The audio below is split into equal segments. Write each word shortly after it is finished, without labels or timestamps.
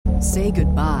Say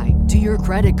goodbye to your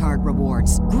credit card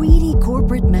rewards. Greedy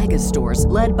corporate mega stores,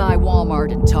 led by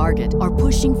Walmart and Target, are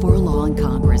pushing for a law in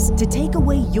Congress to take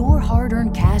away your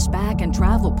hard-earned cash back and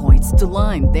travel points to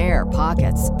line their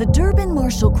pockets. The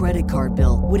Durbin-Marshall credit card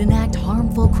bill would enact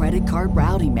harmful credit card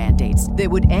routing mandates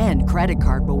that would end credit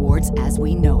card rewards as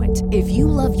we know it. If you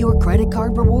love your credit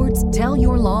card rewards, tell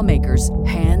your lawmakers,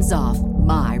 hands off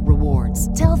my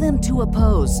rewards. Tell them to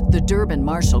oppose the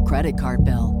Durbin-Marshall credit card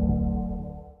bill.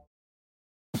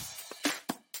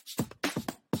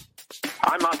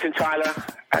 I'm Martin Tyler,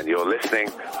 and you're listening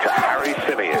to Harry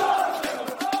Symeou.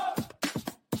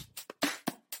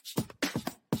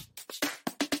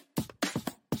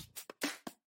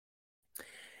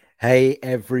 Hey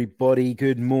everybody,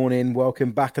 good morning.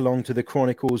 Welcome back along to the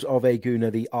Chronicles of a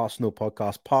Gooner, the Arsenal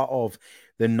podcast, part of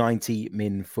the 90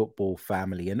 Min Football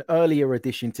family. An earlier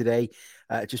edition today,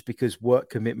 just because work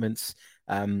commitments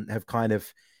have kind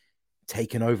of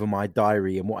taken over my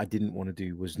diary, and what I didn't want to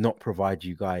do was not provide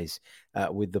you guys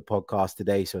with the podcast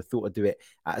today. So I thought I'd do it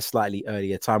at a slightly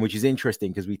earlier time, which is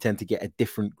interesting because we tend to get a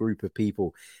different group of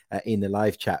people in the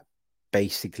live chat,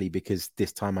 basically because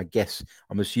this time, I guess,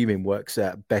 I'm assuming works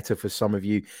better for some of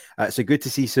you. So good to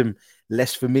see some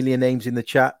less familiar names in the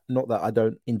chat. Not that I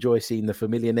don't enjoy seeing the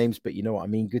familiar names, but you know what I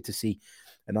mean. Good to see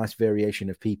a nice variation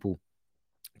of people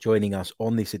joining us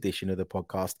on this edition of the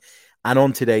podcast. And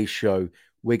on today's show,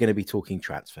 we're going to be talking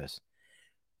transfers.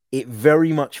 It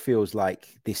very much feels like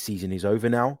this season is over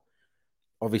now.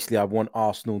 Obviously, I want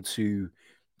Arsenal to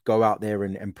go out there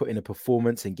and put in a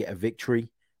performance and get a victory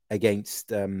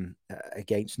against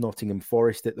Nottingham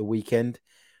Forest at the weekend.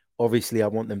 Obviously, I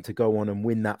want them to go on and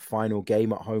win that final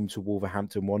game at home to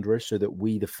Wolverhampton Wanderers so that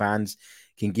we, the fans,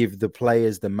 can give the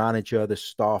players, the manager, the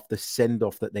staff, the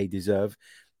send-off that they deserve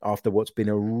after what's been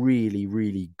a really,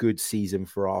 really good season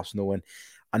for Arsenal. And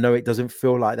I know it doesn't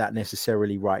feel like that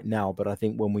necessarily right now, but I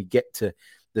think when we get to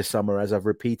the summer, as I've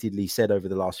repeatedly said over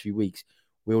the last few weeks,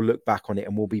 we'll look back on it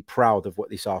and we'll be proud of what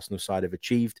this Arsenal side have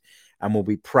achieved, and we'll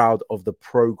be proud of the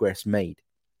progress made.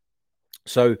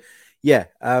 So, yeah,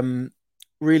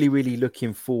 really, really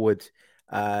looking forward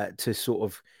to sort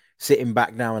of sitting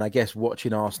back now and I guess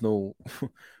watching Arsenal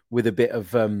with a bit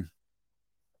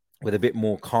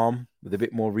more calm, with a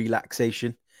bit more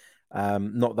relaxation.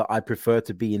 Not that I prefer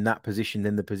to be in that position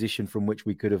than the position from which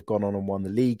we could have gone on and won the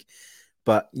league.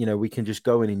 But, you know, we can just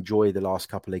go and enjoy the last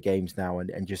couple of games now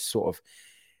and just sort of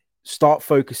start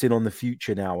focusing on the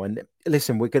future now. And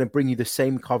listen, we're going to bring you the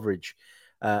same coverage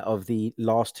of the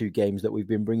last two games that we've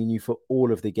been bringing you for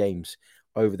all of the games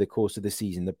over the course of the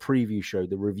season. The preview show,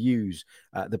 the reviews,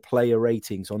 the player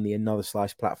ratings on the Another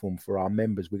Slice platform for our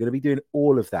members. We're going to be doing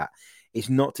all of that. It's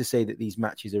not to say that these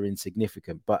matches are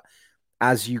insignificant, but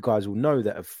as you guys will know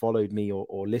that have followed me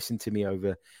or listened to me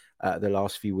over the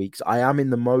last few weeks, I am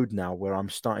in the mode now where I'm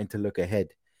starting to look ahead.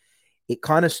 It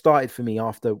kind of started for me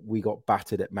after we got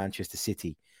battered at Manchester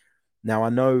City. Now, I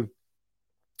know,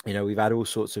 you know, we've had all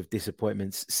sorts of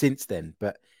disappointments since then,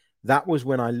 but that was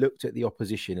when I looked at the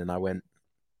opposition and I went,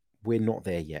 we're not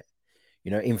there yet.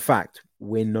 You know, in fact,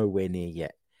 we're nowhere near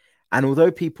yet. And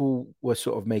although people were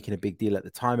sort of making a big deal at the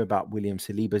time about William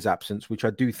Saliba's absence, which I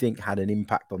do think had an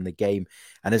impact on the game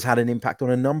and has had an impact on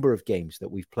a number of games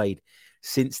that we've played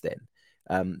since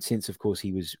then, since, of course,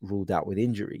 he was ruled out with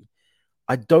injury,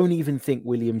 I don't even think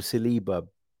William Saliba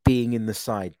being in the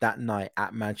side that night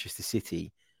at Manchester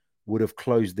City would have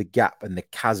closed the gap and the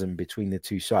chasm between the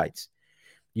two sides.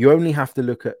 You only have to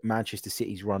look at Manchester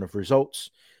City's run of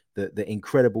results, the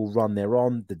incredible run they're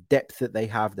on, the depth that they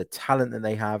have, the talent that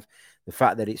they have, the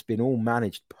fact that it's been all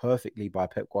managed perfectly by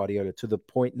Pep Guardiola to the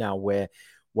point now where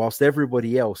whilst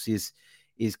everybody else is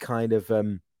kind of,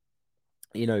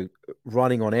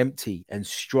 running on empty and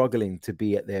struggling to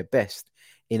be at their best,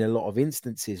 in a lot of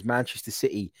instances, Manchester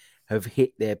City have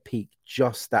hit their peak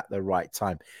just at the right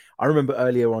time. I remember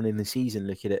earlier on in the season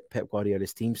looking at Pep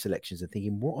Guardiola's team selections and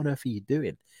thinking, what on earth are you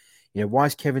doing? You know, why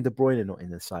is Kevin De Bruyne not in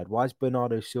the side? Why is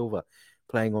Bernardo Silva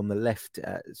playing on the left,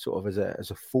 sort of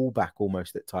as a fullback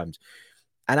almost at times?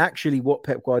 And actually what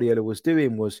Pep Guardiola was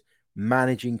doing was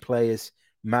managing players,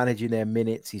 managing their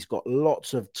minutes. He's got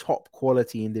lots of top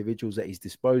quality individuals at his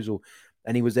disposal,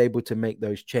 and he was able to make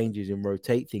those changes and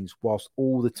rotate things whilst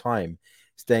all the time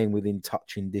staying within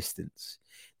touching distance.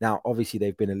 Now, obviously,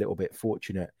 they've been a little bit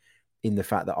fortunate in the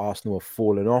fact that Arsenal have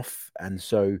fallen off, and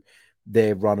so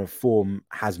their run of form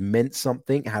has meant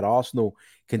something. Had Arsenal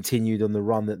continued on the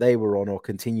run that they were on or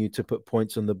continued to put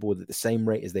points on the board at the same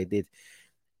rate as they did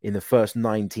in the first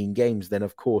 19 games, then,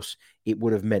 of course, it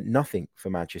would have meant nothing for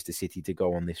Manchester City to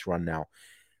go on this run now.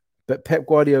 But Pep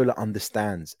Guardiola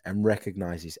understands and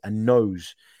recognizes and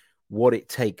knows what it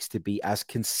takes to be as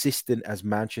consistent as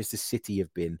Manchester City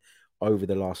have been over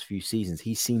the last few seasons.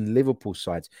 He's seen Liverpool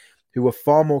sides who are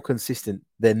far more consistent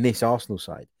than this Arsenal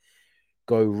side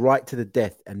go right to the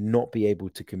death and not be able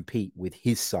to compete with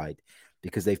his side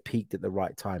because they've peaked at the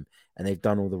right time and they've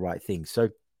done all the right things. So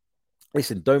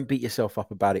listen, don't beat yourself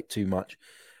up about it too much.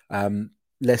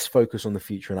 Let's focus on the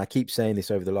future. And I keep saying this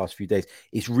over the last few days.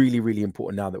 It's really, really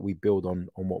important now that we build on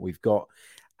what we've got.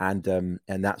 And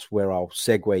that's where I'll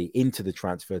segue into the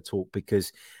transfer talk,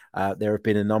 because there have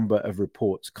been a number of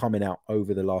reports coming out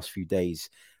over the last few days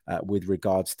with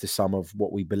regards to some of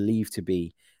what we believe to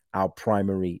be our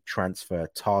primary transfer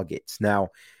targets. Now,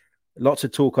 lots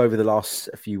of talk over the last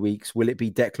few weeks. Will it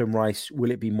be Declan Rice?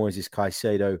 Will it be Moises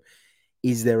Caicedo?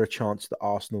 Is there a chance that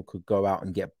Arsenal could go out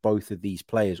and get both of these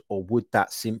players, or would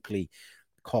that simply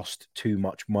cost too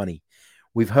much money?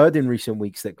 We've heard in recent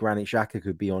weeks that Granit Xhaka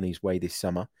could be on his way this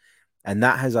summer, and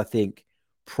that has, I think,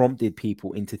 prompted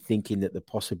people into thinking that the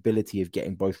possibility of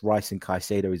getting both Rice and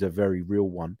Caicedo is a very real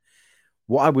one.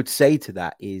 What I would say to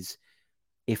that is,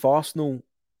 if Arsenal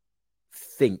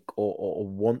think or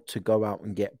want to go out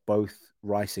and get both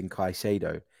Rice and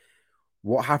Caicedo,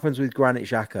 what happens with Granit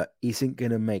Xhaka isn't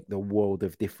going to make the world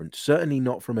of difference. Certainly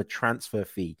not from a transfer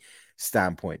fee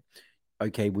standpoint.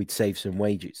 Okay, we'd save some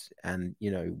wages, and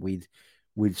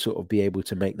we'd sort of be able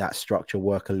to make that structure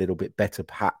work a little bit better,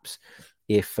 perhaps,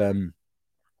 if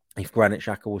Granit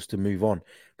Xhaka was to move on.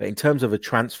 But in terms of a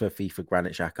transfer fee for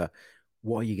Granit Xhaka,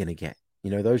 what are you going to get?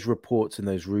 Those reports and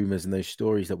those rumors and those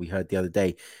stories that we heard the other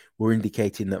day were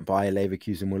indicating that Bayer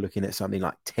Leverkusen were looking at something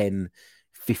like 10,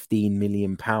 15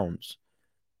 million pounds.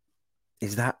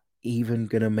 Is that even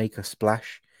going to make a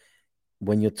splash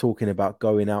when you're talking about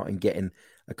going out and getting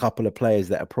a couple of players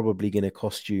that are probably going to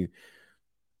cost you,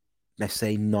 let's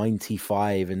say,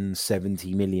 95 and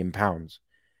 70 million pounds?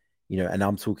 And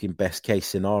I'm talking best case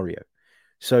scenario.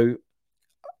 So,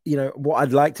 what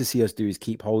I'd like to see us do is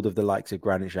keep hold of the likes of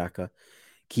Granit Xhaka,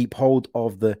 keep hold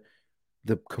of the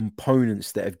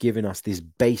components that have given us this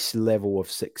base level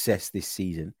of success this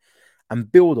season,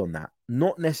 and build on that,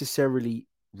 not necessarily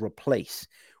replace.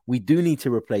 We do need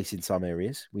to replace in some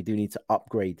areas. We do need to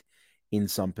upgrade in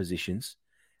some positions.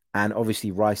 And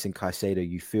obviously, Rice and Caicedo,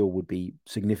 you feel, would be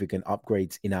significant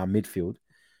upgrades in our midfield.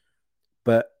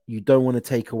 But you don't want to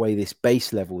take away this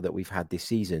base level that we've had this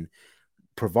season,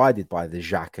 provided by the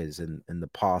Xhakas and the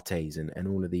Parteys and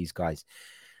all of these guys.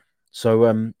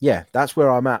 So, that's where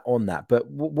I'm at on that. But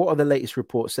what are the latest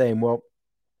reports saying? Well,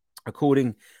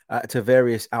 according to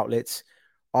various outlets,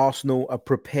 Arsenal are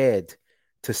prepared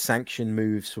to sanction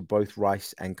moves for both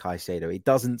Rice and Caicedo. It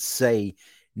doesn't say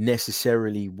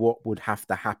necessarily what would have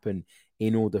to happen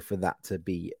in order for that to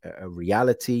be a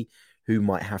reality, who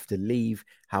might have to leave,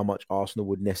 how much Arsenal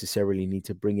would necessarily need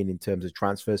to bring in terms of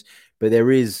transfers. But there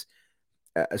is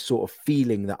a sort of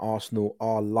feeling that Arsenal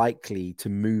are likely to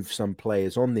move some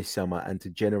players on this summer and to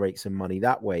generate some money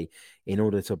that way in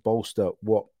order to bolster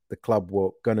what the club were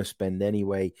going to spend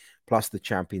anyway, plus the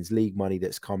Champions League money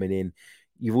that's coming in.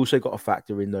 You've also got to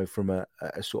factor in, though, from a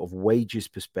sort of wages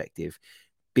perspective,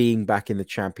 being back in the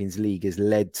Champions League has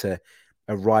led to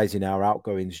a rise in our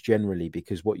outgoings generally,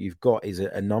 because what you've got is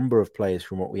a number of players,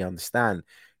 from what we understand,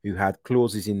 who had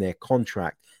clauses in their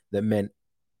contract that meant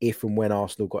if and when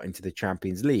Arsenal got into the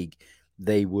Champions League,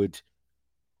 they would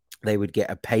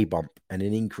get a pay bump and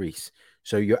an increase.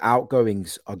 So your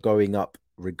outgoings are going up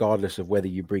regardless of whether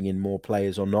you bring in more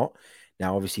players or not.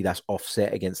 Now, obviously, that's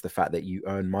offset against the fact that you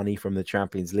earn money from the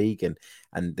Champions League, and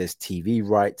there's TV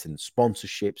rights and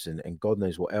sponsorships and God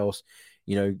knows what else.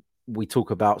 We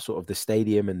talk about sort of the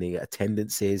stadium and the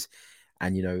attendances,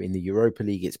 and, in the Europa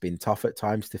League, it's been tough at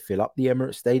times to fill up the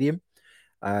Emirates Stadium.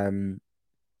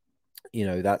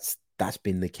 That's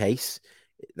been the case.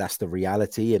 That's the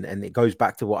reality. And it goes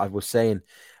back to what I was saying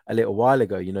a little while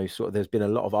ago, sort of there's been a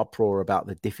lot of uproar about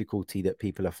the difficulty that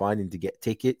people are finding to get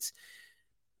tickets.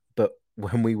 But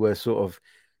when we were sort of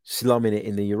slumming it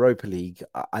in the Europa League,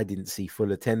 I didn't see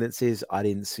full attendances. I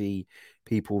didn't see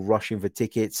people rushing for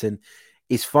tickets. And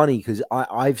it's funny because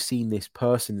I've seen this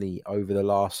personally over the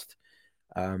last,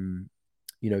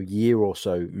 year or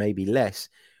so, maybe less,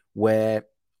 where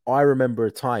I remember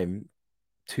a time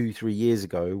 2-3 years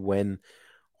ago when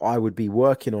I would be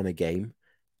working on a game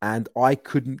and I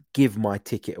couldn't give my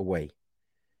ticket away.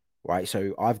 Right.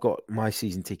 So I've got my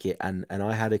season ticket, and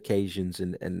I had occasions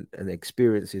and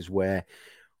experiences where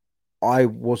I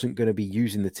wasn't going to be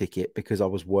using the ticket because I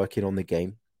was working on the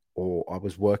game or I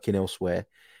was working elsewhere.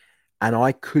 And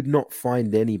I could not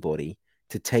find anybody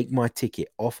to take my ticket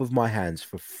off of my hands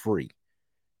for free.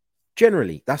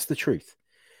 Generally, that's the truth.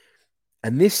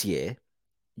 And this year,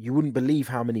 you wouldn't believe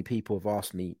how many people have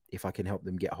asked me if I can help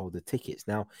them get hold of tickets.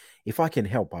 Now, if I can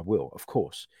help, I will, of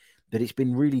course. But it's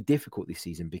been really difficult this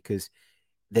season because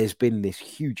there's been this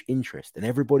huge interest and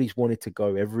everybody's wanted to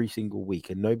go every single week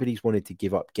and nobody's wanted to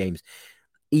give up games.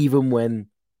 Even when,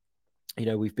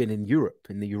 we've been in Europe,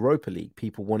 in the Europa League,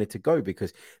 people wanted to go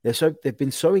because they've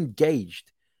been so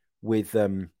engaged with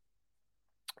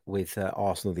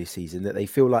Arsenal this season that they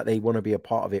feel like they want to be a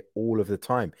part of it all of the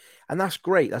time. And that's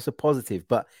great. That's a positive.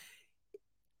 But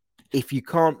if you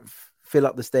can't fill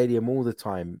up the stadium all the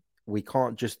time, we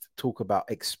can't just talk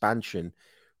about expansion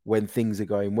when things are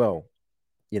going well.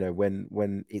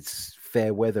 When it's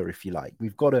fair weather, if you like.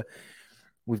 We've got to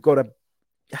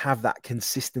have that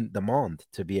consistent demand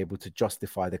to be able to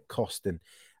justify the cost and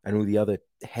all the other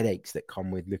headaches that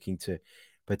come with looking to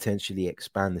potentially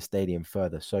expand the stadium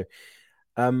further. So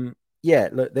yeah,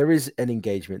 look, there is an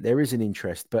engagement, there is an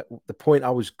interest, but the point I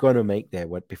was going to make there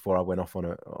before I went off on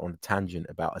a tangent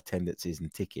about attendances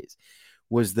and tickets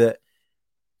was that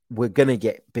we're going to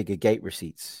get bigger gate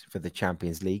receipts for the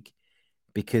Champions League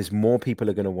because more people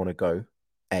are going to want to go,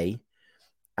 A,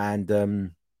 and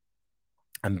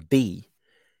B,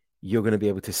 you're going to be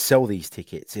able to sell these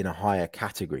tickets in a higher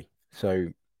category. So,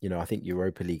 I think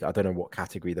Europa League, I don't know what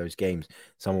category those games,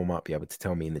 someone might be able to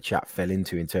tell me in the chat, fell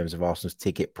into in terms of Arsenal's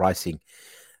ticket pricing,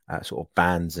 sort of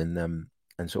bands and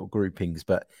sort of groupings.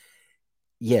 But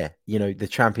yeah, the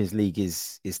Champions League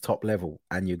is top level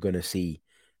and you're going to see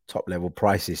top level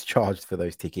prices charged for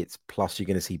those tickets. Plus you're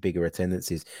going to see bigger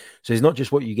attendances. So it's not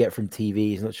just what you get from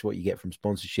TV. It's not just what you get from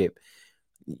sponsorship.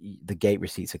 The gate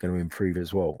receipts are going to improve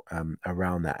as well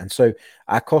around that. And so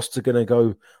our costs are going to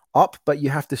go up, but you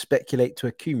have to speculate to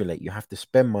accumulate. You have to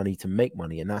spend money to make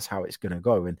money, and that's how it's going to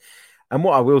go. And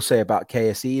what I will say about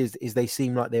KSE is they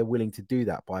seem like they're willing to do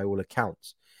that by all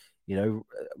accounts.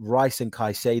 Rice and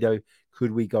Caicedo,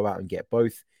 could we go out and get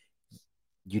both?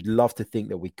 You'd love to think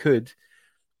that we could.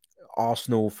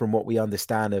 Arsenal, from what we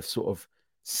understand, have sort of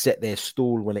set their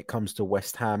stall when it comes to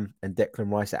West Ham and Declan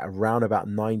Rice at around about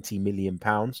 £90 million,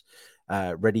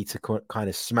 ready to kind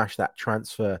of smash that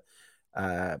transfer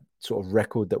sort of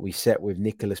record that we set with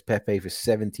Nicolas Pepe for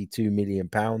 £72 million.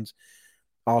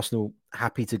 Arsenal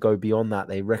happy to go beyond that.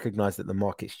 They recognize that the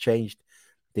market's changed.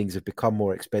 Things have become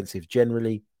more expensive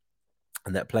generally.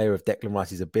 And that player of Declan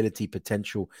Rice's ability,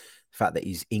 potential, the fact that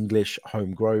he's English,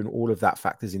 homegrown, all of that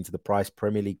factors into the price,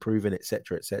 Premier League proven,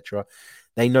 etc., etc.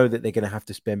 They know that they're going to have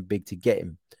to spend big to get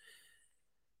him.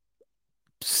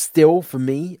 Still, for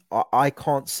me, I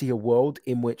can't see a world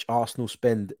in which Arsenal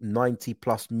spend 90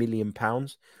 plus million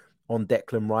pounds on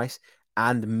Declan Rice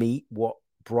and meet what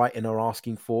Brighton are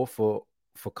asking for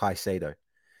Caicedo.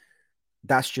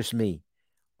 That's just me.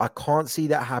 I can't see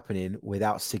that happening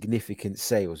without significant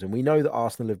sales. And we know that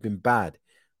Arsenal have been bad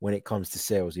when it comes to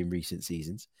sales in recent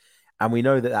seasons. And we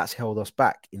know that that's held us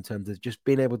back in terms of just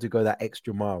being able to go that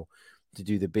extra mile to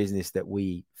do the business that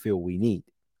we feel we need.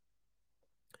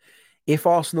 If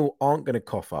Arsenal aren't going to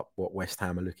cough up what West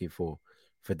Ham are looking for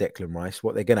Declan Rice,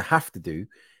 what they're going to have to do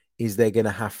is they're going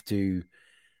to have to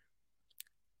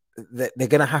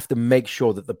make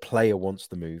sure that the player wants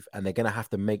to move, and they're going to have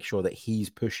to make sure that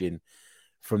he's pushing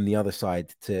from the other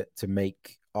side to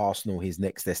make Arsenal his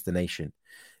next destination,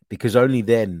 because only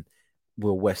then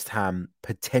will West Ham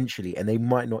potentially, and they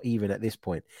might not even at this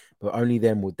point, but only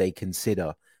then would they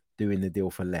consider doing the deal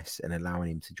for less and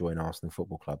allowing him to join Arsenal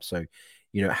Football Club. So,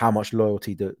 how much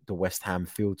loyalty do the West Ham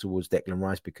feel towards Declan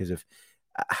Rice because of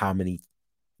how many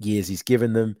years he's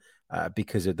given them,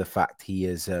 because of the fact he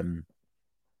is,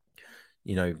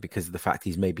 because of the fact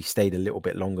he's maybe stayed a little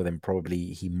bit longer than probably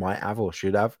he might have or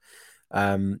should have.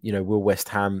 Will West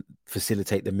Ham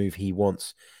facilitate the move he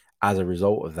wants as a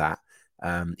result of that?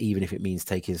 Even if it means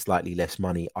taking slightly less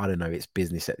money, I don't know. It's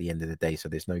business at the end of the day, so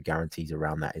there's no guarantees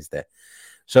around that, is there?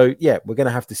 So yeah, we're going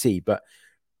to have to see. But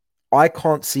I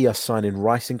can't see us signing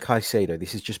Rice and Caicedo.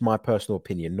 This is just my personal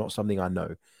opinion, not something I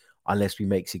know, unless we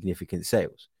make significant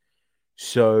sales.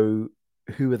 So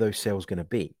who are those sales going to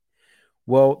be?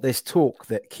 Well, there's talk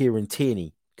that Kieran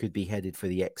Tierney could be headed for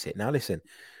the exit. Now, listen,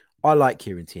 I like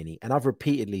Kieran Tierney, and I've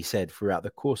repeatedly said throughout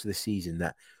the course of the season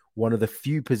that one of the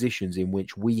few positions in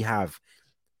which we have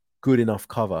good enough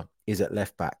cover is at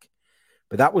left back.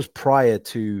 But that was prior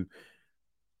to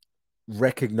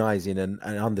recognizing and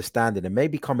understanding and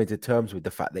maybe coming to terms with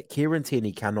the fact that Kieran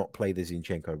Tierney cannot play the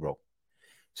Zinchenko role.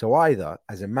 So either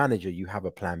as a manager, you have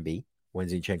a plan B when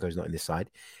Zinchenko is not in this side,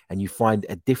 and you find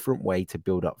a different way to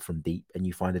build up from deep, and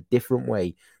you find a different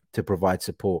way to provide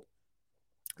support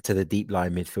to the deep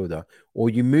line midfielder, or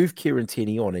you move Kieran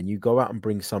Tierney on and you go out and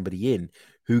bring somebody in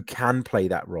who can play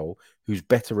that role, who's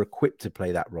better equipped to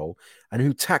play that role, and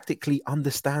who tactically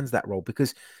understands that role.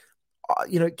 Because,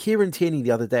 Kieran Tierney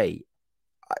the other day,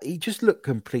 he just looked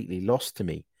completely lost to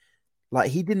me.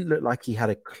 Like, he didn't look like he had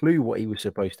a clue what he was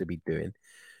supposed to be doing.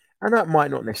 And that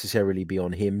might not necessarily be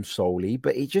on him solely,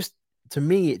 but to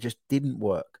me, it just didn't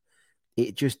work.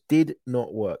 It just did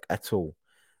not work at all.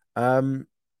 What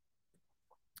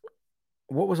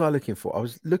was I looking for? I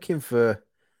was looking for.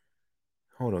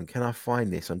 Hold on, can I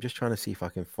find this? I'm just trying to see if I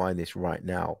can find this right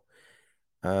now.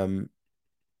 No,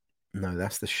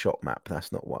 that's the shot map.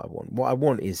 That's not what I want. What I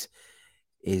want is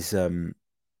let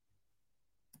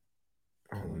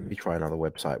me try another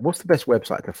website. What's the best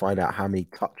website to find out how many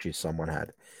touches someone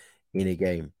had in a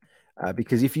game?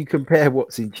 Because if you compare what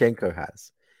Zinchenko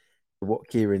has to what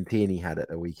Kieran Tierney had at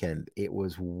the weekend, it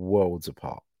was worlds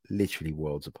apart, literally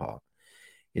worlds apart.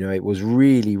 It was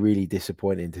really, really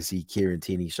disappointing to see Kieran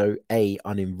Tierney so A,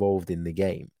 uninvolved in the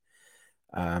game,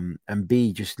 and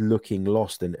B, just looking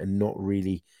lost and not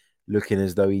really looking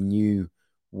as though he knew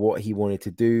what he wanted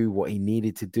to do, what he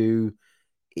needed to do.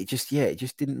 It just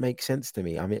didn't make sense to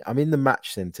me. I mean, I'm in the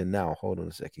match center now. Hold on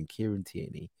a second. Kieran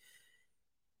Tierney.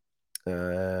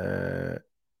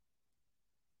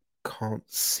 Can't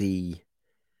see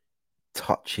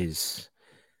touches,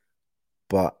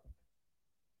 but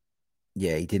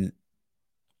yeah, he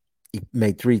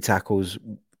made 3 tackles,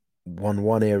 won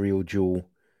 1 aerial duel.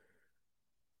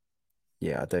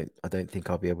 Yeah, I don't think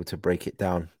I'll be able to break it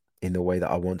down in the way that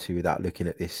I want to without looking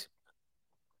at this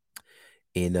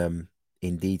in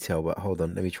detail. But hold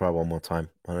on, let me try one more time.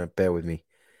 Bear with me,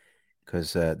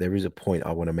 because there is a point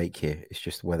I want to make here. It's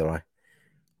just whether I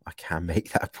can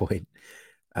make that point.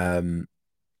 I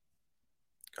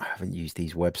haven't used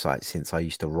these websites since I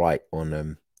used to write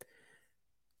on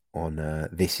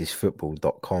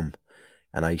thisisfootball.com,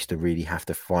 and I used to really have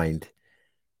to find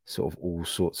sort of all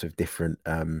sorts of different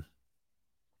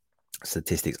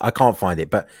statistics. I can't find it,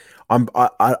 but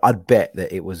I'd bet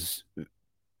that it was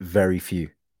very few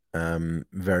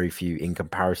in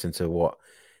comparison to what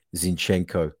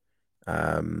Zinchenko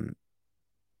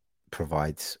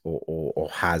provides or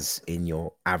has in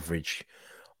your average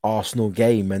Arsenal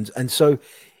game. And so,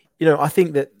 I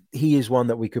think that he is one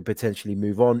that we could potentially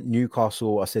move on.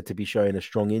 Newcastle are said to be showing a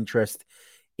strong interest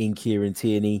in Kieran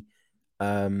Tierney.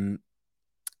 But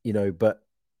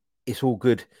it's all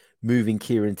good moving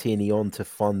Kieran Tierney on to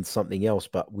fund something else,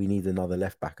 but we need another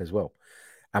left back as well.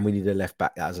 And we need a left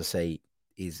back that, as I say,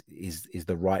 is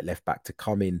the right left back to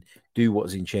come in, do what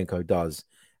Zinchenko does,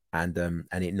 and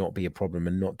it not be a problem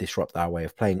and not disrupt our way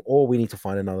of playing. Or we need to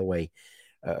find another way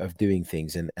of doing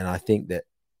things. And I think that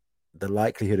the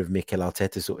likelihood of Mikel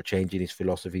Arteta sort of changing his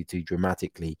philosophy too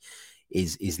dramatically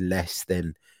is less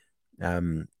than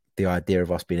the idea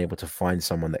of us being able to find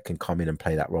someone that can come in and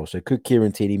play that role. So could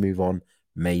Kieran Tierney move on?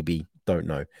 Maybe, don't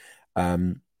know.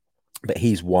 But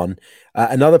he's one.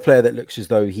 Another player that looks as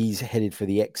though he's headed for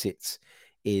the exits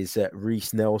is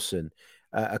Reece Nelson.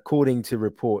 According to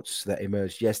reports that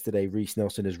emerged yesterday, Reece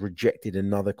Nelson has rejected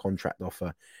another contract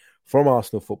offer from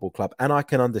Arsenal Football Club, and I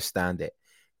can understand it.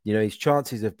 His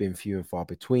chances have been few and far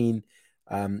between.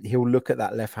 He'll look at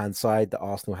that left-hand side that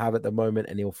Arsenal have at the moment,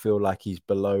 and he'll feel like he's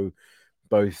below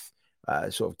both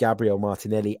sort of Gabriel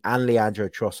Martinelli and Leandro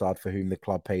Trossard, for whom the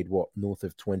club paid north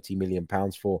of £20 million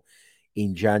for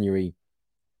in January,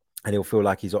 and he'll feel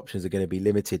like his options are going to be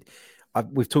limited.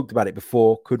 We've talked about it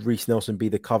before. Could Reece Nelson be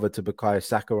the cover to Bukayo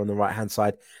Saka on the right-hand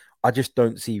side? I just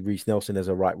don't see Reece Nelson as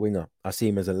a right winger. I see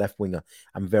him as a left winger,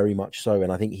 and very much so.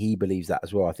 And I think he believes that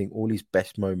as well. I think all his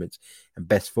best moments and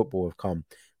best football have come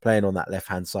playing on that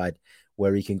left-hand side,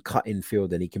 where he can cut in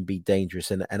field and he can be dangerous.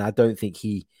 And I don't think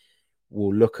he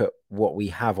will look at what we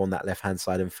have on that left-hand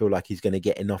side and feel like he's going to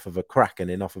get enough of a crack and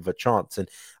enough of a chance. And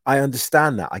I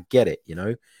understand that. I get it,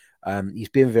 He's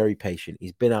been very patient.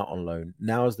 He's been out on loan.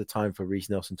 Now is the time for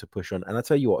Reece Nelson to push on. And I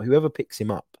tell you what, whoever picks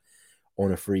him up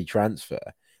on a free transfer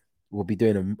will be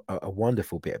doing a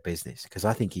wonderful bit of business, because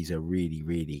I think he's a really,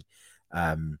 really,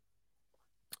 a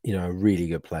really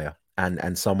good player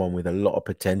and someone with a lot of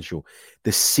potential.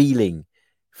 The ceiling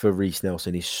for Reece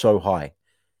Nelson is so high,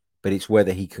 but it's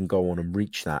whether he can go on and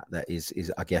reach that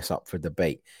is I guess, up for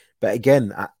debate. But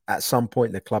again, at some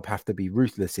point, the club have to be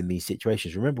ruthless in these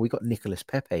situations. Remember, we got Nicolas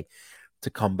Pepe to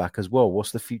come back as well.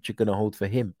 What's the future going to hold for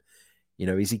him?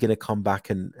 Is he going to come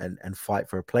back and fight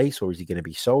for a place, or is he going to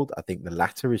be sold? I think the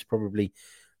latter is probably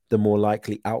the more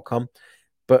likely outcome.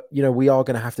 But, we are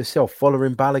going to have to sell.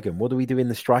 Following Balogun, what do we do in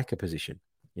the striker position?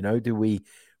 Do we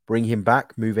bring him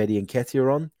back, move Eddie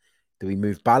Nketiah on? Do we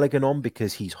move Balogun on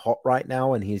because he's hot right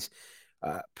now and his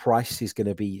price is going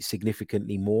to be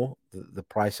significantly more. The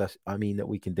price, I mean, that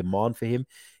we can demand for him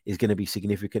is going to be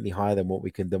significantly higher than what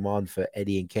we can demand for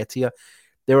Eddie Nketiah.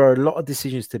 There are a lot of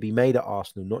decisions to be made at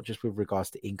Arsenal, not just with regards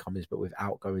to incomings, but with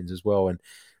outgoings as well. And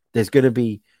there's going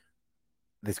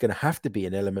to have to be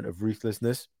an element of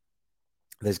ruthlessness.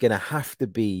 There's going to have to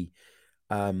be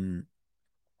some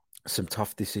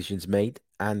tough decisions made,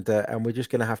 and we're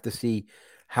just going to have to see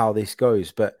how this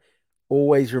goes. But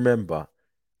always remember,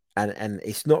 and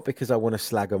it's not because I want to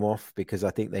slag them off, because I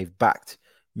think they've backed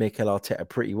Mikel Arteta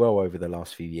pretty well over the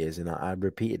last few years, and I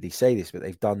repeatedly say this, but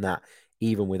they've done that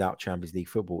even without Champions League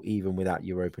football, even without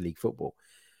Europa League football,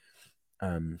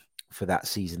 for that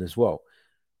season as well.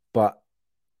 But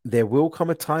there will come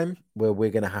a time where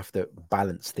we're going to have to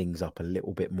balance things up a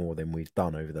little bit more than we've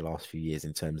done over the last few years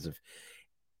in terms of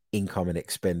income and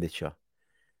expenditure.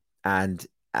 And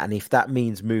if that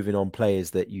means moving on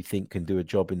players that you think can do a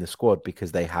job in the squad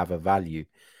because they have a value,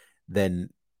 then,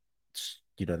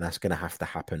 you know, that's going to have to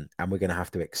happen. And we're going to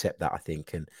have to accept that, I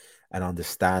think, and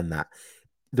understand that.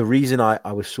 The reason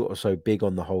I was sort of so big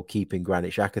on the whole keeping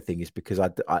Granit Xhaka thing is because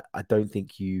I don't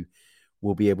think you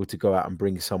will be able to go out and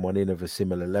bring someone in of a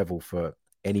similar level for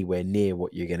anywhere near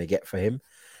what you're going to get for him.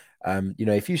 You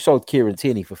know, if you sold Kieran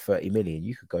Tierney for 30 million,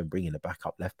 you could go and bring in a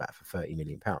backup left back for 30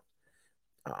 million pounds.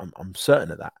 I'm certain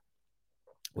of that.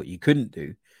 What you couldn't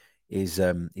do is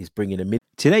bring in a mid.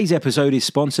 Today's episode is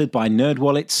sponsored by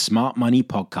NerdWallet's Smart Money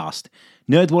Podcast.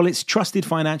 NerdWallet's trusted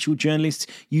financial journalists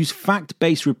use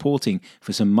fact-based reporting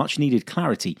for some much-needed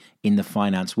clarity in the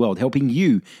finance world, helping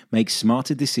you make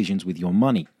smarter decisions with your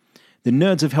money. The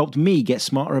nerds have helped me get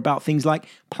smarter about things like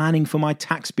planning for my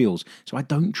tax bills so I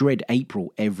don't dread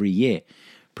April every year,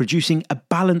 producing a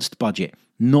balanced budget,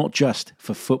 not just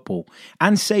for football,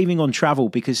 and saving on travel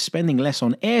because spending less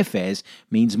on airfares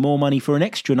means more money for an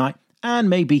extra night and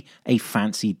maybe a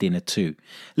fancy dinner too.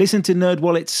 Listen to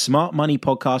NerdWallet's Smart Money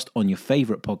Podcast on your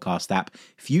favourite podcast app.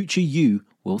 Future you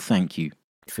will thank you.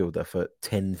 Midfielder for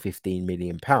 10, 15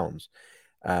 million pounds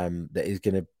that is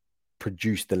going to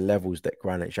produce the levels that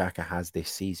Granit Xhaka has this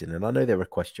season. And I know there are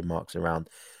question marks around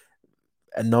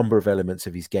a number of elements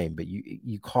of his game, but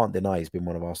you can't deny he's been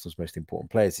one of Arsenal's most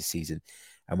important players this season.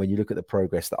 And when you look at the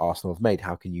progress that Arsenal have made,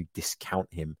 how can you discount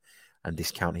him and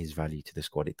discount his value to the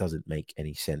squad? It doesn't make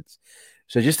any sense.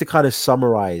 So just to kind of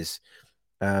summarize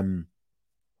the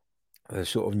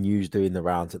sort of news doing the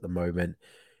rounds at the moment,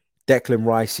 Declan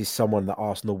Rice is someone that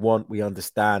Arsenal want. We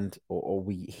understand, or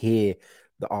we hear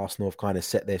that Arsenal have kind of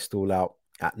set their stall out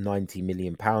at £90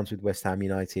 million with West Ham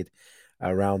United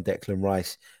around Declan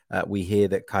Rice. We hear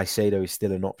that Caicedo is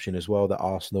still an option as well, that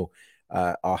Arsenal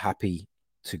are happy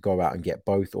to go out and get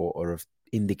both, or have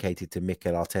indicated to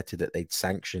Mikel Arteta that they'd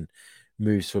sanction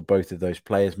moves for both of those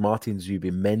players. Martin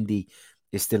Zubimendi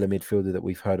is still a midfielder that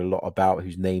we've heard a lot about,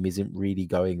 whose name isn't really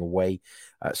going away.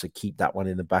 So keep that one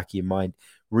in the back of your mind.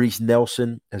 Reece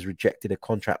Nelson has rejected a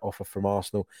contract offer from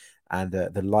Arsenal, and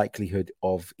the likelihood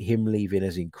of him leaving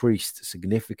has increased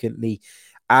significantly,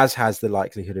 as has the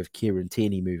likelihood of Kieran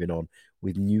Tierney moving on,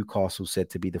 with Newcastle said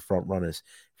to be the front runners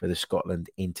for the Scotland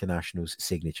international's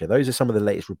signature. Those are some of the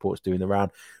latest reports doing the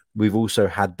round. We've also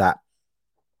had that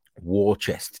war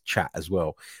chest chat as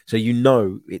well. So you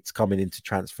know it's coming into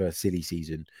transfer silly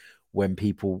season when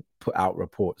people put out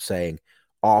reports saying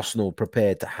Arsenal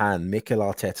prepared to hand Mikel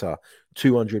Arteta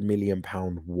 £200 million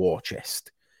war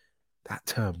chest. That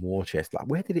term, war chest, like,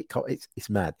 where did it come? It's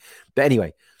mad. But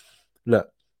anyway, look,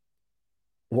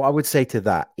 what I would say to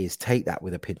that is take that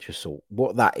with a pinch of salt.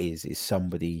 What that is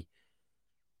somebody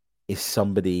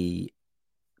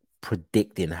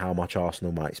predicting how much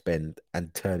Arsenal might spend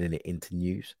and turning it into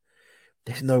news.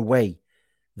 There's no way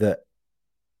that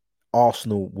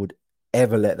Arsenal would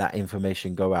ever let that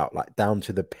information go out, like down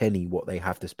to the penny what they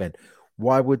have to spend.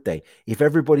 Why would they? If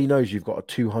everybody knows you've got a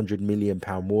 £200 million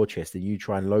war chest and you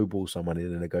try and lowball someone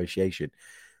in a negotiation,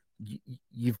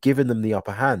 you've given them the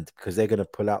upper hand, because they're going to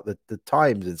pull out the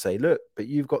Times and say, look, but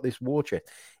you've got this war chest.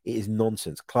 It is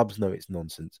nonsense. Clubs know it's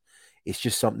nonsense. It's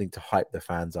just something to hype the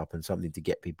fans up and something to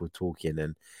get people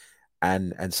talking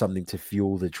and something to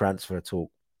fuel the transfer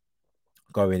talk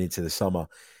going into the summer.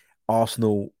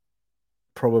 Arsenal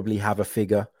probably have a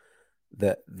figure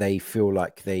that they feel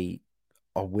like they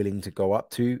are willing to go up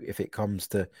to if it comes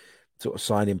to sort of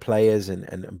signing players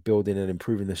and building and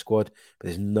improving the squad. But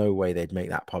there's no way they'd make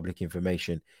that public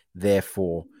information.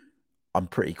 Therefore, I'm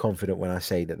pretty confident when I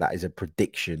say that is a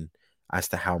prediction as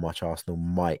to how much Arsenal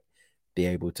might be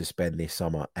able to spend this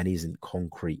summer, and isn't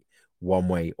concrete one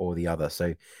way or the other.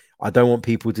 So I don't want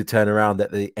people to turn around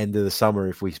at the end of the summer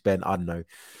if we spend, I don't know,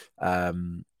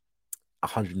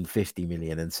 150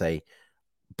 million and say,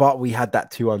 But we had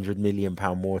that £200 million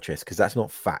war chest, because that's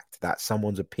not fact. That's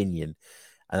someone's opinion,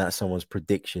 and that's someone's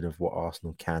prediction of what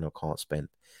Arsenal can or can't spend.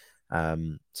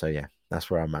 So yeah, that's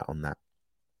where I'm at on that.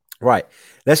 Right,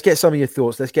 let's get some of your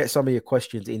thoughts. Let's get some of your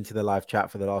questions into the live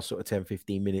chat for the last sort of 10,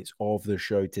 15 minutes of the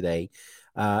show today.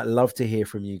 Love to hear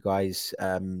from you guys.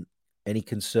 Any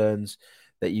concerns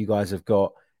that you guys have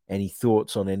got, any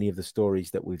thoughts on any of the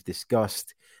stories that we've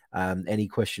discussed, any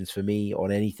questions for me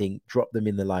on anything, drop them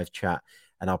in the live chat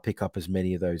and I'll pick up as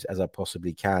many of those as I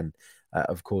possibly can.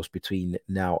 Of course, between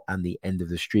now and the end of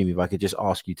the stream. If I could just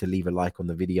ask you to leave a like on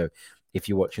the video if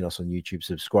you're watching us on YouTube,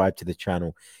 subscribe to the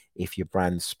channel if you're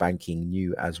brand spanking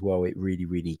new as well. It really,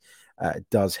 really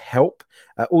does help.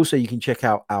 Also, you can check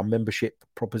out our membership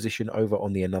proposition over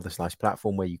on the Another Slice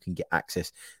platform, where you can get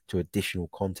access to additional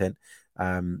content.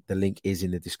 The link is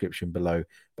in the description below.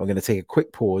 But I'm going to take a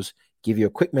quick pause, give you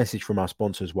a quick message from our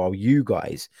sponsors while you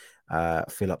guys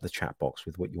fill up the chat box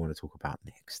with what you want to talk about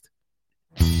next.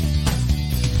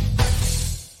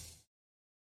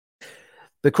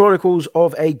 The Chronicles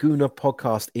of a Gooner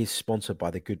podcast is sponsored by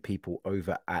the good people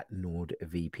over at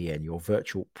NordVPN, your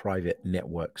virtual private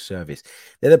network service.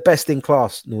 They're the best in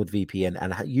class, NordVPN,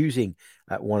 and using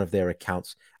one of their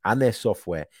accounts and their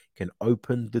software can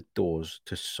open the doors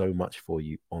to so much for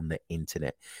you on the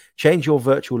internet. Change your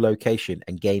virtual location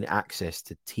and gain access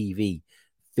to TV,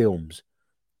 films,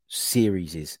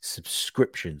 series,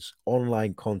 subscriptions,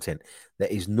 online content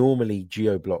that is normally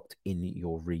geo-blocked in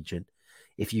your region.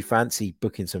 If you fancy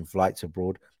booking some flights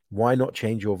abroad, why not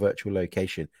change your virtual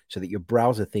location so that your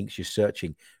browser thinks you're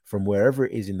searching from wherever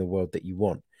it is in the world that you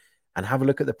want? And have a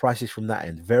look at the prices from that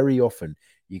end. Very often,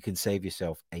 you can save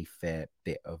yourself a fair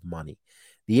bit of money.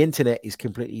 The internet is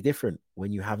completely different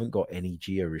when you haven't got any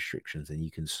geo restrictions and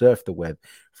you can surf the web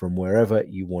from wherever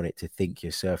you want it to think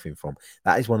you're surfing from.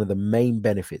 That is one of the main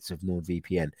benefits of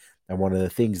NordVPN and one of the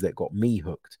things that got me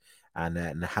hooked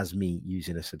and has me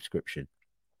using a subscription.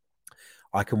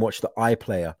 I can watch the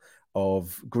iPlayer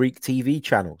of Greek TV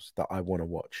channels that I want to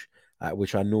watch,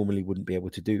 which I normally wouldn't be able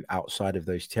to do outside of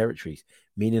those territories,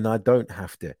 meaning I don't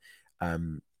have to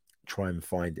try and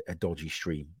find a dodgy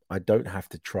stream. I don't have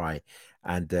to try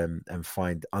and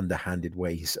find underhanded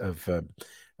ways of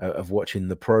watching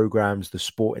the programs, the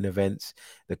sporting events,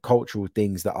 the cultural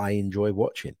things that I enjoy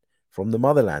watching from the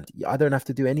motherland. I don't have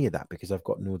to do any of that because I've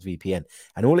got NordVPN,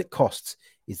 and all it costs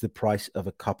is the price of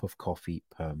a cup of coffee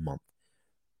per month.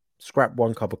 Scrap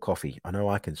one cup of coffee. I know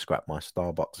I can scrap my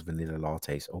Starbucks vanilla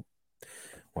lattes. Oh,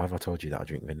 why have I told you that I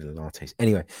drink vanilla lattes?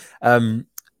 Anyway,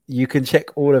 you can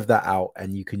check all of that out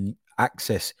and you can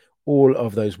access all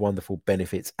of those wonderful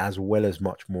benefits as well as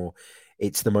much more.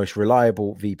 It's the most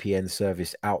reliable VPN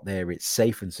service out there. It's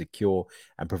safe and secure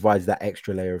and provides that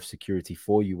extra layer of security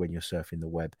for you when you're surfing the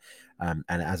web. And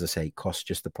as I say, costs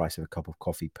just the price of a cup of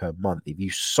coffee per month. If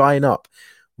you sign up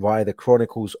via the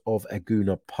Chronicles of a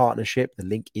Gooner partnership, the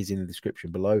link is in the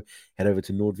description below. Head over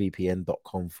to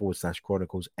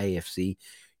nordvpn.com/Chronicles AFC.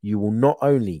 You will not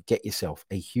only get yourself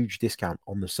a huge discount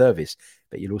on the service,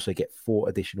 but you'll also get 4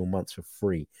 additional months for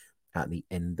free at the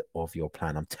end of your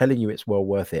plan. I'm telling you, it's well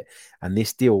worth it. And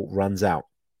this deal runs out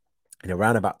in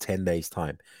around about 10 days'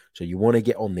 time. So you want to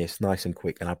get on this nice and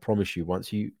quick. And I promise you,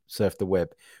 once you surf the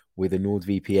web with a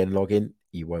NordVPN login,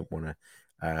 you won't want to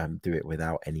do it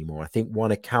without anymore. I think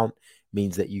one account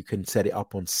means that you can set it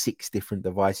up on 6 different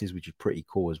devices, which is pretty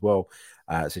cool as well.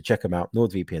 So check them out,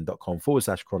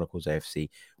 nordvpn.com/Chronicles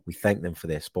AFC. We thank them for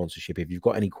their sponsorship. If you've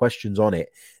got any questions on it,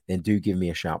 then do give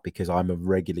me a shout because I'm a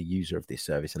regular user of this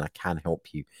service and I can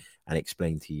help you and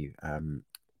explain to you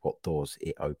what doors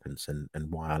it opens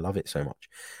and why I love it so much.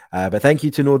 But thank you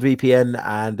to NordVPN,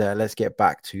 and let's get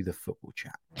back to the football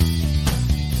chat.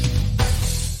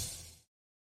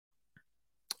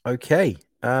 Okay,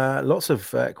 lots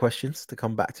of questions to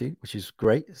come back to, which is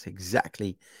great. It's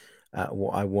exactly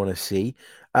what I want to see.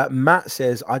 Matt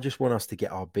says, I just want us to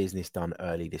get our business done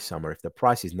early this summer. If the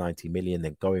price is 90 million,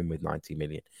 then go in with 90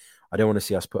 million. I don't want to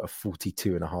see us put a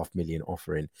 42.5 million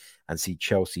offer in and see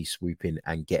Chelsea swoop in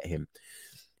and get him.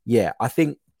 Yeah, I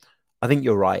think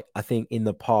you're right. I think in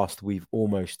the past, we've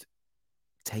almost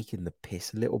taken the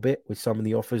piss a little bit with some of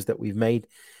the offers that we've made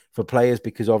for players,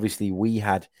 because obviously we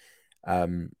had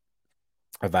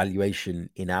evaluation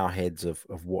in our heads of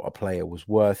what a player was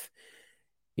worth.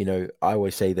 You know, I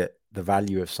always say that the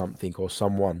value of something or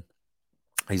someone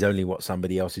He's only what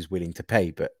somebody else is willing to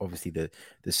pay. But obviously the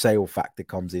sale factor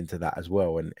comes into that as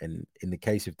well. And in the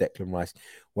case of Declan Rice,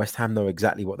 West Ham know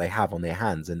exactly what they have on their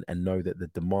hands and know that the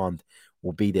demand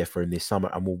will be there for him this summer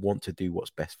and will want to do what's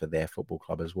best for their football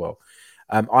club as well.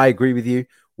 I agree with you.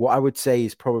 What I would say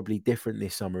is probably different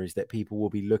this summer is that people will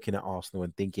be looking at Arsenal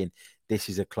and thinking, this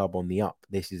is a club on the up.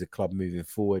 This is a club moving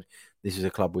forward. This is a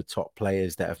club with top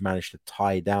players that have managed to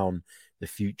tie down the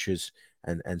futures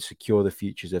and secure the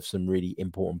futures of some really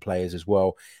important players as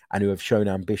well, and who have shown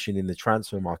ambition in the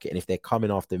transfer market. And if they're coming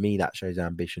after me, that shows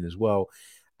ambition as well.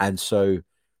 And so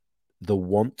the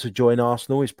want to join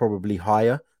Arsenal is probably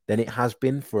higher than it has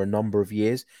been for a number of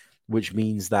years, which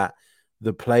means that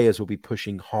the players will be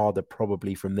pushing harder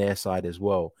probably from their side as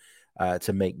well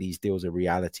to make these deals a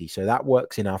reality. So that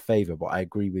works in our favor. But I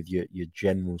agree with your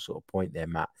general sort of point there,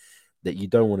 Matt, that you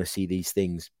don't want to see these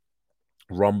things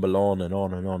rumble on and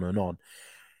on and on and on.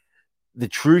 The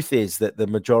truth is that the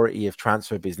majority of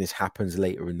transfer business happens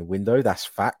later in the window. That's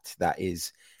fact. That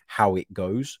is how it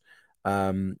goes.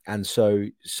 And so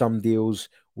some deals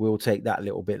will take that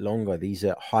little bit longer. These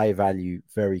are high value,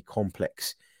 very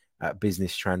complex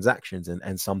business transactions.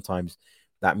 And sometimes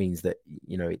that means that,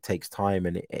 you know, it takes time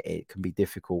and it can be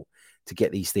difficult to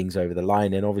get these things over the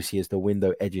line. And obviously, as the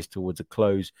window edges towards a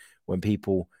close, when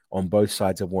people on both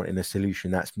sides are wanting a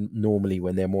solution, that's normally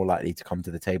when they're more likely to come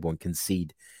to the table and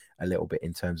concede a little bit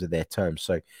in terms of their terms.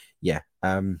 So, yeah,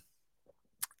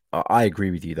 I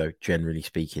agree with you, though, generally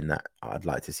speaking, that I'd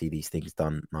like to see these things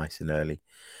done nice and early.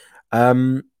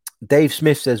 Dave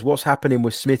Smith says, what's happening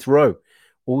with Smith Rowe?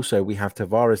 Also, we have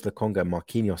Tavares, Lokonga, and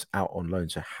Marquinhos out on loan.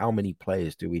 So how many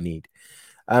players do we need?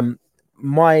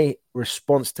 My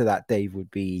response to that, Dave, would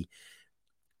be,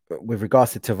 with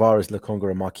regards to Tavares,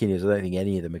 Lokonga, and Marquinhos, I don't think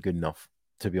any of them are good enough,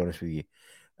 to be honest with you,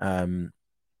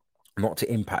 not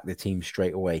to impact the team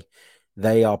straight away.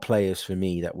 They are players for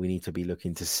me that we need to be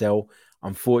looking to sell.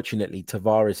 Unfortunately,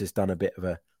 Tavares has done a bit of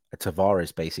a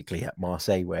Tavares basically at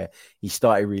Marseille, where he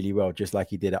started really well, just like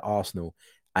he did at Arsenal,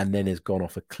 and then has gone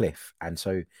off a cliff. And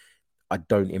so I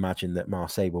don't imagine that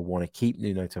Marseille will want to keep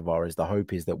Nuno Tavares. The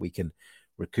hope is that we can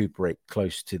recuperate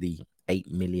close to the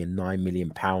 8 million, 9 million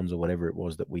pounds or whatever it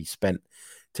was that we spent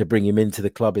to bring him into the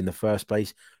club in the first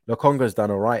place. Lokonga's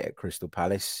done all right at Crystal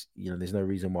Palace. You know, there's no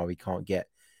reason why we can't get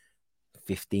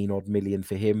 15 odd million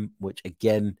for him, which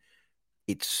again,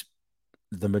 it's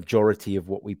the majority of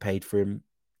what we paid for him.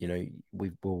 You know,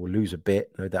 we will lose a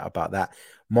bit, no doubt about that.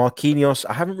 Marquinhos,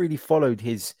 I haven't really followed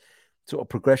his sort of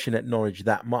progression at Norwich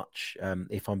that much,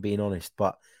 if I'm being honest.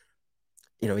 But,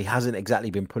 you know, he hasn't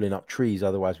exactly been pulling up trees.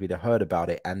 Otherwise, we'd have heard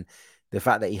about it. And the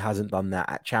fact that he hasn't done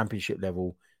that at championship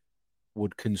level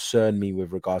would concern me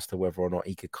with regards to whether or not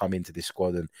he could come into this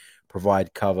squad and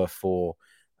provide cover for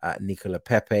Nicola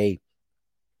Pepe.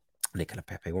 What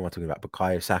am I talking about?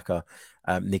 Bukayo Saka.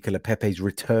 Nicola Pepe's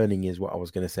returning is what I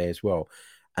was going to say as well.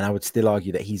 And I would still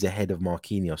argue that he's ahead of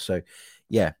Marquinhos. So,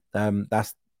 yeah,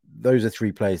 those are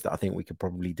three players that I think we could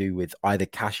probably do with either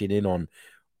cashing in on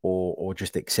or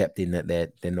just accepting that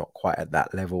they're not quite at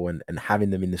that level and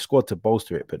having them in the squad to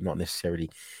bolster it, but not necessarily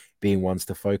being ones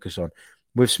to focus on.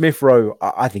 With Smith Rowe,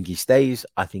 I think he stays.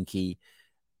 I think he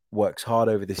works hard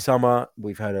over the summer.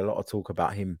 We've heard a lot of talk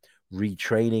about him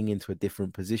retraining into a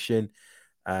different position,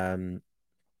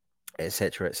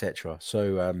 etc., etc.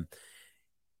 So,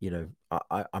 you know,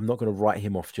 I'm not going to write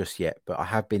him off just yet, but I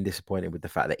have been disappointed with the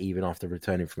fact that even after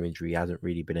returning from injury, he hasn't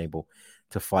really been able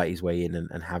to fight his way in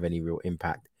and have any real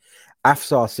impact.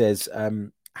 Afsar says,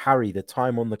 Harry, the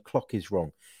time on the clock is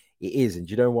wrong. It is. And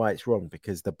do you know why it's wrong?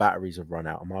 Because the batteries have run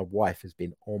out. And my wife has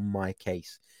been on my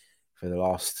case for the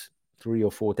last 3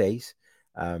 or 4 days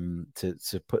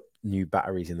to put new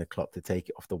batteries in the clock, to take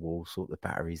it off the wall, sort the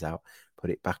batteries out, put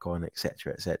it back on,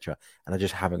 etc., etc. And I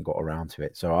just haven't got around to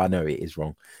it. So I know it is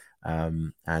wrong.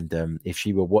 If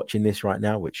she were watching this right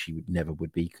now, which she never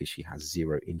would be because she has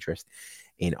zero interest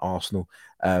in Arsenal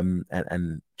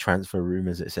and transfer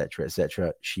rumors, etc.,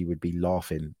 etc., she would be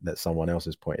laughing that someone else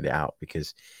has pointed it out,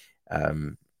 because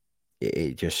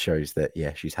it just shows that,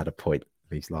 yeah, she's had a point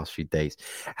these last few days.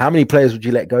 How many players would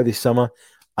you let go this summer?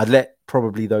 I'd let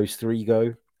probably those three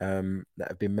go that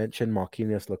have been mentioned: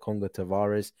 Marquinhos, Lokonga,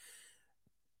 Tavares.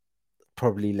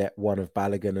 Probably let one of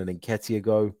Balogun and Nketiah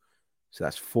go. So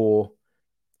that's 4.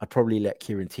 I'd probably let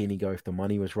Kieran Tierney go if the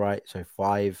money was right. So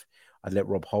 5. I'd let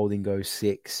Rob Holding go.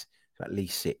 6. So at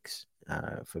least 6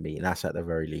 for me. And that's at the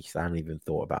very least. I haven't even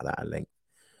thought about that at length.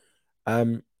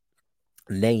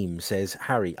 Name says,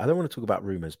 Harry, I don't want to talk about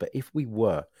rumours, but if we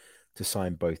were to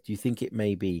sign both, do you think it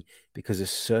may be because a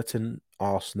certain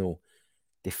Arsenal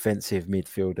defensive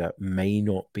midfielder may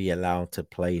not be allowed to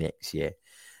play next year?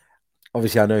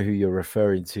 obviously I know who you're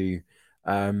referring to.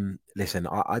 Listen,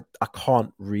 I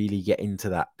can't really get into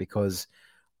that because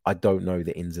I don't know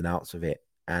the ins and outs of it.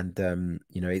 And,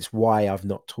 it's why I've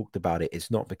not talked about it.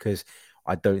 It's not because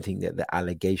I don't think that the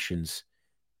allegations,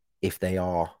 if they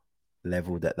are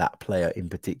leveled at that player in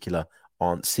particular,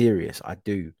 aren't serious. I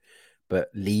do. But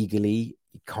legally,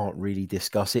 you can't really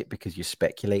discuss it because you're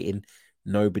speculating.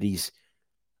 Nobody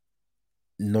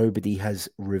has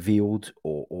revealed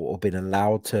or been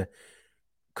allowed to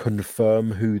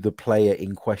confirm who the player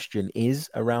in question is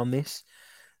around this.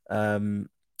 And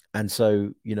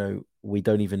so, we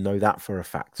don't even know that for a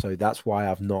fact. So that's why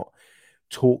I've not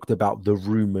talked about the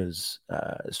rumors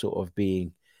sort of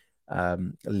being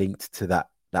linked to that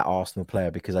Arsenal player,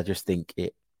 because I just think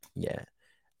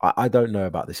I don't know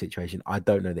about the situation. I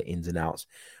don't know the ins and outs.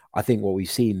 I think what we've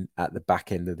seen at the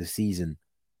back end of the season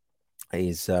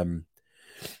is sort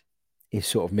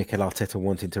of Mikel Arteta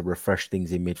wanting to refresh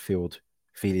things in midfield,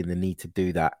 feeling the need to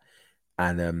do that,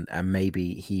 and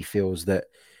maybe he feels that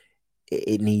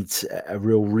it needs a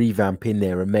real revamp in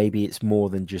there, and maybe it's more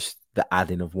than just the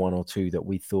adding of one or two that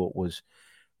we thought was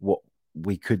what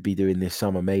we could be doing this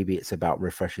summer. Maybe it's about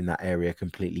refreshing that area,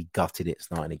 completely gutted it,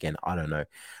 starting again. I don't know.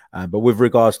 But with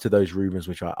regards to those rumors,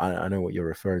 which I know what you're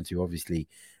referring to, obviously,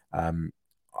 I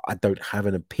don't have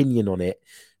an opinion on it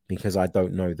because I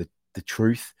don't know the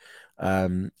truth.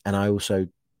 And I also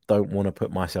don't want to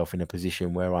put myself in a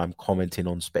position where I'm commenting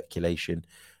on speculation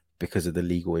because of the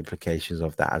legal implications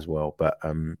of that as well. But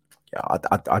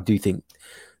I do think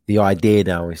the idea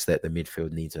now is that the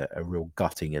midfield needs a real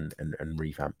gutting and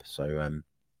revamp. So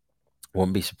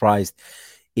won't be surprised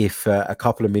if a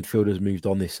couple of midfielders moved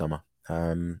on this summer.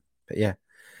 But yeah.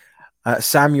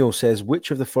 Samuel says,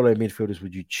 which of the following midfielders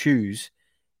would you choose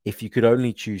if you could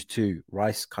only choose two?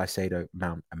 Rice, Caicedo,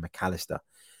 Mount, and McAllister.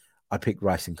 I pick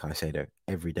Rice and Caicedo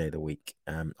every day of the week.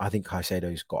 I think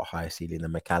Caicedo's got a higher ceiling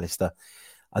than McAllister.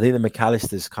 I think the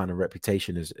McAllister's kind of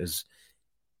reputation is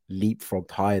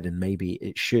leapfrogged higher than maybe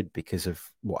it should because of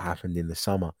what happened in the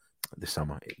summer.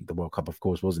 The World Cup, of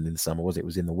course, wasn't in the summer, was it? It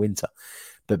was in the winter.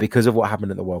 But because of what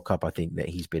happened at the World Cup, I think that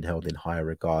he's been held in higher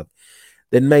regard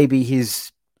than maybe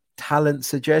his talent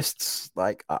suggests.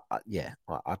 Like, I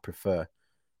prefer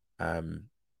the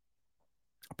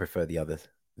other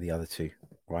two,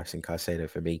 Rice and Caicedo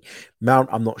for me. Mount,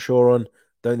 I'm not sure on.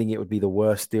 Don't think it would be the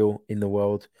worst deal in the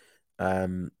world.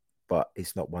 But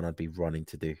it's not one I'd be running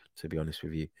to do, to be honest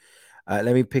with you. Let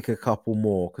me pick a couple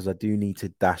more because I do need to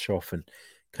dash off and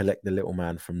collect the little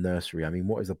man from nursery. I mean,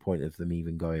 what is the point of them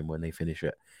even going when they finish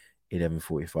at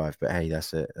 11:45? But hey,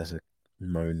 that's a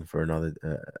moan for another,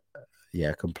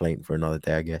 complaint for another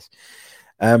day, I guess.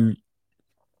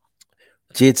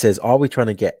 Jid says, are we trying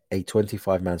to get a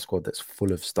 25-man squad that's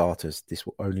full of starters? This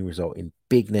will only result in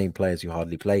big-name players who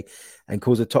hardly play and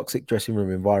cause a toxic dressing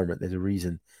room environment. There's a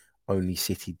reason only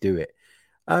City do it.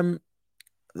 I'm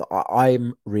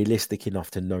realistic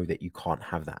enough to know that you can't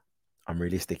have that. I'm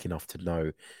realistic enough to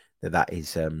know that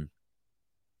is an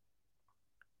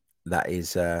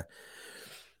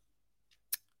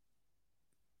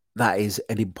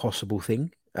impossible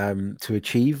thing to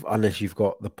achieve unless you've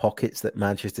got the pockets that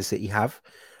Manchester City have.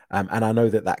 And I know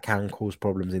that can cause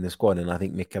problems in the squad. And I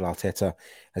think Mikel Arteta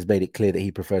has made it clear that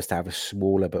he prefers to have a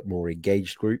smaller but more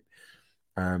engaged group.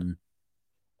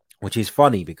 Which is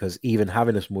funny because even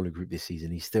having a smaller group this season,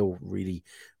 he's still really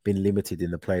been limited in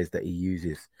the players that he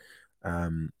uses,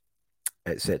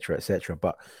 etc., etc.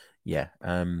 But yeah,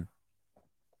 I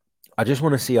just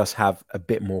want to see us have a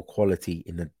bit more quality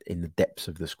in the depths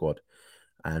of the squad,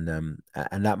 and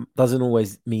that doesn't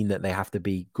always mean that they have to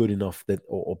be good enough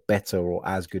or better or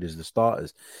as good as the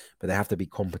starters, but they have to be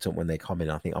competent when they come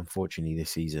in. I think unfortunately this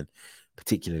season,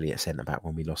 particularly at centre back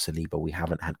when we lost Saliba, we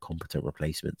haven't had competent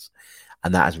replacements,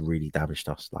 and that has really damaged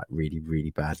us, like really,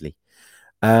 really badly.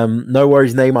 No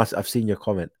worries, Neymar. I've seen your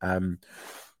comment.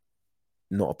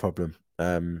 Not a problem,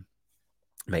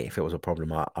 mate. If it was a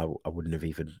problem, I wouldn't have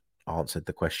even answered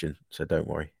the question. So don't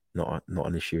worry, not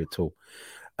an issue at all.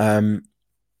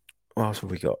 What else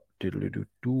have we got? I'm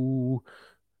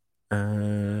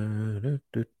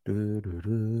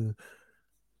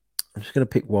just going to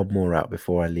pick one more out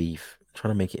before I leave. I'm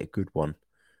trying to make it a good one.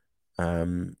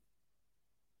 Hold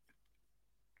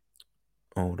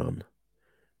on.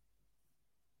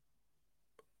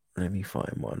 Let me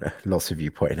find one. Lots of you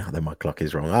pointing out that my clock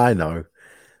is wrong. I know.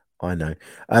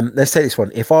 Let's take this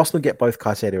one. If Arsenal get both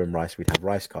Caicedo and Rice, we'd have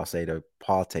Rice, Caicedo,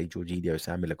 Partey, Jorginho,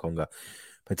 Samuel Lokonga,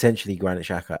 potentially Granit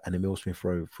Xhaka, and Emil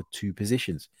Smith-Rowe for two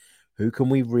positions. Who can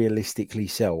we realistically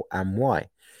sell and why?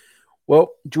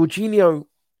 Well, Jorginho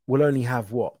will only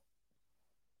have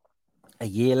a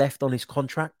year left on his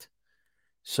contract.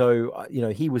 So,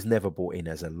 he was never brought in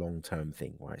as a long-term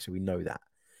thing, right? So we know that.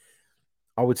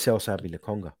 I would sell Sambi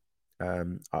Lokonga.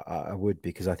 I would,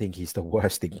 because I think he's the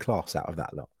worst in class out of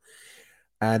that lot.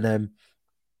 And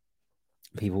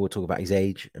people will talk about his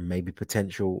age and maybe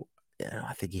potential.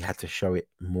 I think he had to show it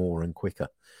more and quicker,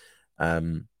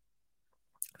 to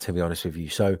be honest with you.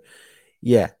 So,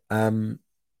 yeah.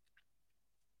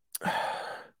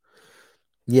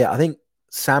 Yeah, I think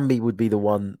Sambi would be the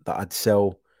one that I'd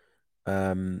sell.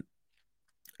 You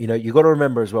got to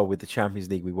remember as well, with the Champions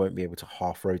League, we won't be able to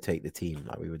half rotate the team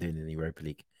like we were doing in the Europa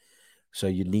League. So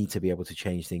you need to be able to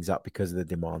change things up because of the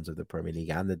demands of the Premier League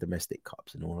and the domestic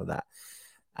cups and all of that.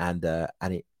 And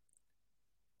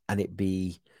it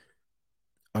be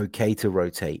okay to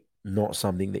rotate, not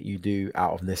something that you do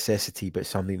out of necessity, but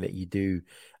something that you do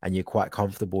and you're quite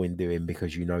comfortable in doing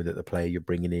because you know that the player you're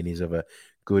bringing in is of a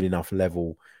good enough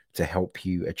level to help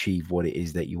you achieve what it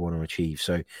is that you want to achieve.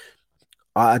 So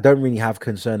I don't really have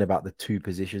concern about the two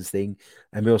positions thing.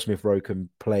 Emile Smith-Rowe can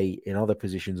play in other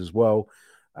positions as well.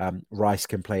 Rice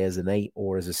can play as an 8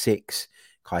 or as a 6.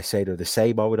 Caicedo the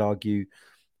same, I would argue.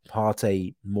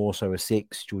 Partey more so a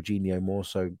 6. Jorginho more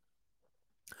so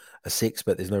a 6,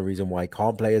 but there's no reason why he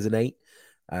can't play as an 8.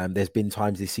 There's been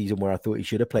times this season where I thought he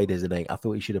should have played as an 8. I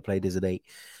thought he should have played as an 8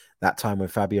 that time when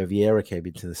Fabio Vieira came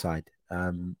into the side.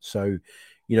 So,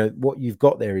 what you've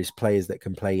got there is players that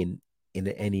can play in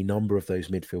any number of those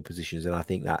midfield positions, and I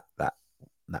think that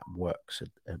works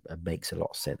and makes a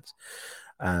lot of sense.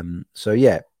 So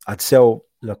yeah, I'd sell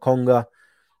Lokonga,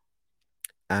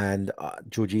 and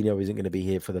Jorginho isn't going to be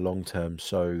here for the long term,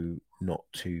 so not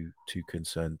too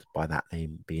concerned by that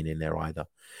name being in there either.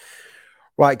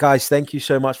 Right, guys, thank you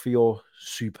so much for your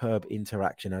superb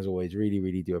interaction. As always, really,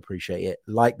 really do appreciate it.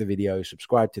 Like the video,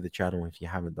 subscribe to the channel if you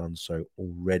haven't done so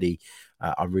already.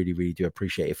 I really, really do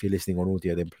appreciate it. If you're listening on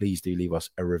audio, then please do leave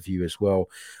us a review as well.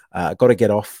 I've got to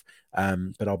get off,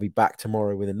 but I'll be back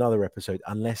tomorrow with another episode.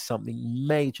 Unless something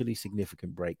majorly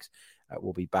significant breaks,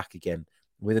 we'll be back again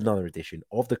with another edition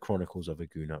of the Chronicles of a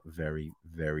Gooner very,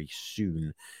 very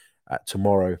soon.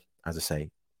 Tomorrow, as I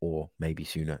say, or maybe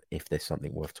sooner if there's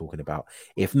something worth talking about.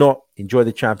 If not, enjoy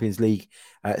the Champions League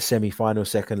semi-final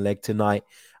second leg tonight.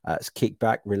 Kick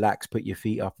back, relax, put your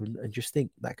feet up, and just think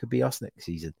that could be us next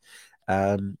season.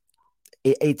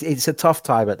 It's a tough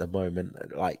time at the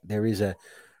moment. Like there is a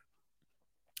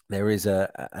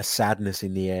sadness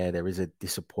in the air. There is a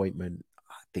disappointment.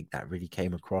 I think that really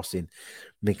came across in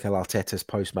Mikel Arteta's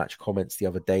post-match comments the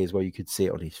other day as well. You could see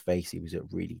it on his face. He was a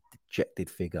really dejected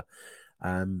figure.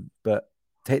 But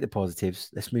take the positives.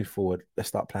 Let's move forward. Let's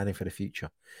start planning for the future,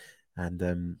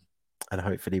 and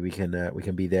hopefully we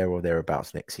can be there or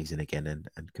thereabouts next season again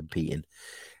and competing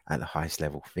at the highest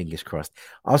level. Fingers crossed.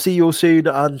 I'll see you all soon.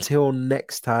 Until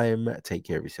next time, take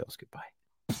care of yourselves. Goodbye.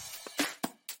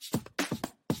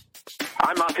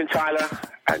 I'm Martin Tyler,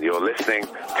 and you're listening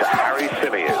to Harry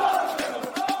Symeou.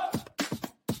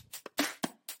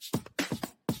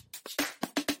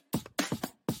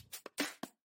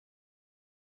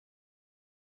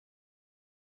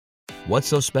 What's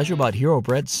so special about Hero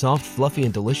Bread's soft, fluffy,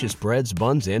 and delicious breads,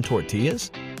 buns, and tortillas?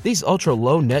 These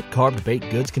ultra-low net-carb baked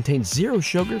goods contain zero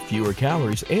sugar, fewer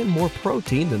calories, and more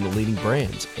protein than the leading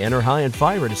brands, and are high in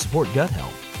fiber to support gut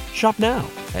health. Shop now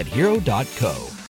at Hero.co.